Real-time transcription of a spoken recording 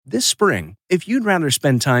This spring, if you'd rather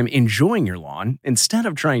spend time enjoying your lawn instead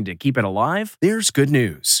of trying to keep it alive, there's good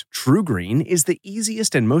news. TruGreen is the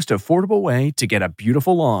easiest and most affordable way to get a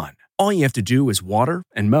beautiful lawn. All you have to do is water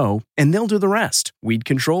and mow, and they'll do the rest. Weed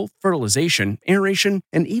control, fertilization, aeration,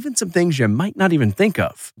 and even some things you might not even think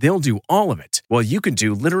of. They'll do all of it, while you can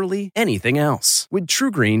do literally anything else. With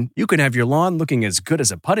TruGreen, you can have your lawn looking as good as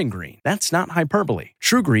a putting green. That's not hyperbole.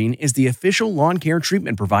 TruGreen is the official lawn care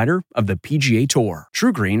treatment provider of the PGA Tour.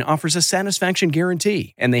 TruGreen offers a satisfaction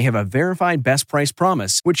guarantee, and they have a verified best price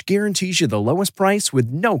promise, which guarantees you the lowest price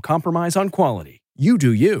with no compromise on quality. You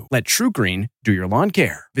do you. Let TruGreen do your lawn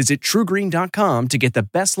care. Visit TruGreen.com to get the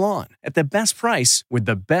best lawn at the best price with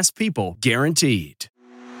the best people guaranteed.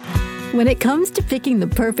 When it comes to picking the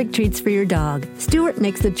perfect treats for your dog, Stewart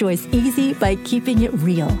makes the choice easy by keeping it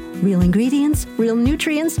real. Real ingredients, real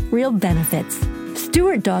nutrients, real benefits.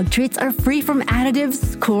 Stewart dog treats are free from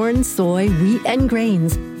additives, corn, soy, wheat, and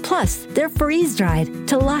grains. Plus, they're freeze-dried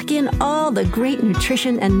to lock in all the great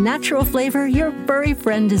nutrition and natural flavor your furry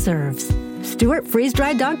friend deserves. Stewart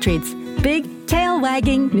freeze-dried dog treats. Big,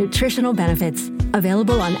 tail-wagging nutritional benefits.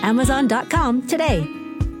 Available on Amazon.com today.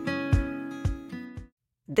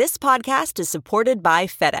 This podcast is supported by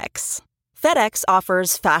FedEx. FedEx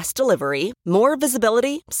offers fast delivery, more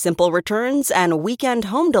visibility, simple returns, and weekend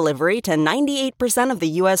home delivery to 98% of the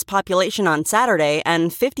U.S. population on Saturday and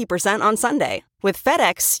 50% on Sunday. With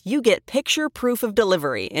FedEx, you get picture proof of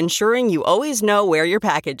delivery, ensuring you always know where your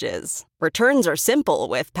package is. Returns are simple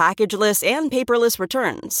with packageless and paperless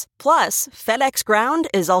returns. Plus, FedEx Ground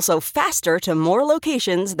is also faster to more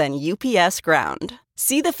locations than UPS Ground.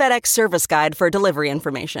 See the FedEx service guide for delivery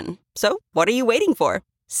information. So, what are you waiting for?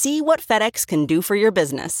 See what FedEx can do for your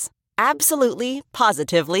business. Absolutely,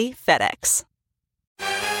 positively FedEx.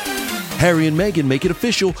 Harry and Meghan make it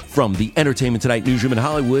official. From the Entertainment Tonight newsroom in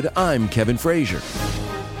Hollywood, I'm Kevin Frazier.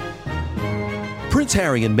 Prince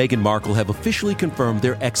Harry and Meghan Markle have officially confirmed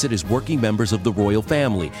their exit as working members of the royal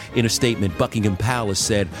family. In a statement, Buckingham Palace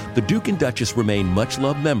said the Duke and Duchess remain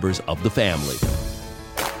much-loved members of the family.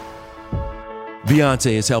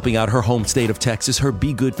 Beyonce is helping out her home state of Texas. Her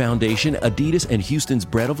Be Good Foundation, Adidas, and Houston's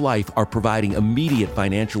Bread of Life are providing immediate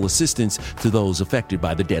financial assistance to those affected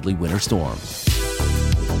by the deadly winter storm.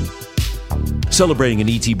 Celebrating an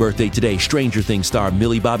E.T. birthday today, Stranger Things star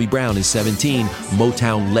Millie Bobby Brown is 17,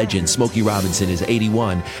 Motown legend Smokey Robinson is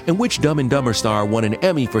 81, and which Dumb and Dumber star won an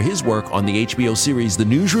Emmy for his work on the HBO series The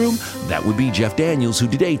Newsroom? That would be Jeff Daniels, who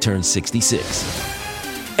today turns 66.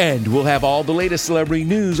 And we'll have all the latest celebrity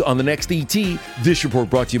news on the next ET. This report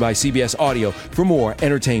brought to you by CBS Audio. For more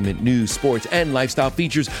entertainment, news, sports, and lifestyle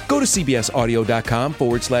features, go to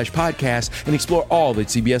cbsaudio.com/podcast and explore all that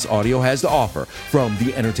CBS Audio has to offer. From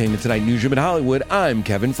the Entertainment Tonight newsroom in Hollywood, I'm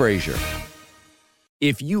Kevin Frazier.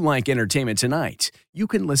 If you like Entertainment Tonight, you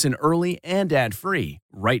can listen early and ad-free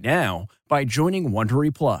right now by joining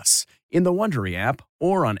Wondery Plus in the Wondery app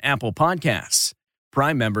or on Apple Podcasts.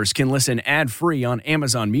 Prime members can listen ad-free on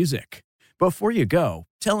Amazon Music. Before you go,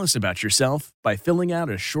 tell us about yourself by filling out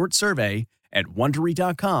a short survey at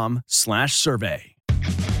Wondery.com/survey.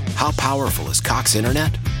 How powerful is Cox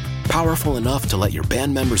Internet? Powerful enough to let your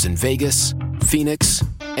band members in Vegas, Phoenix,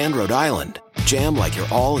 and Rhode Island jam like you're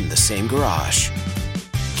all in the same garage.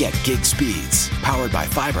 Get gig speeds powered by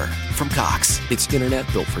fiber from Cox. It's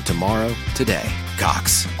internet built for tomorrow, today.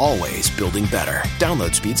 Cox, always building better.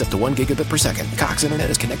 Download speeds up to 1 gigabit per second. Cox Internet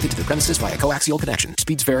is connected to the premises via coaxial connection.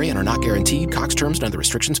 Speeds vary and are not guaranteed. Cox terms and other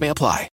restrictions may apply.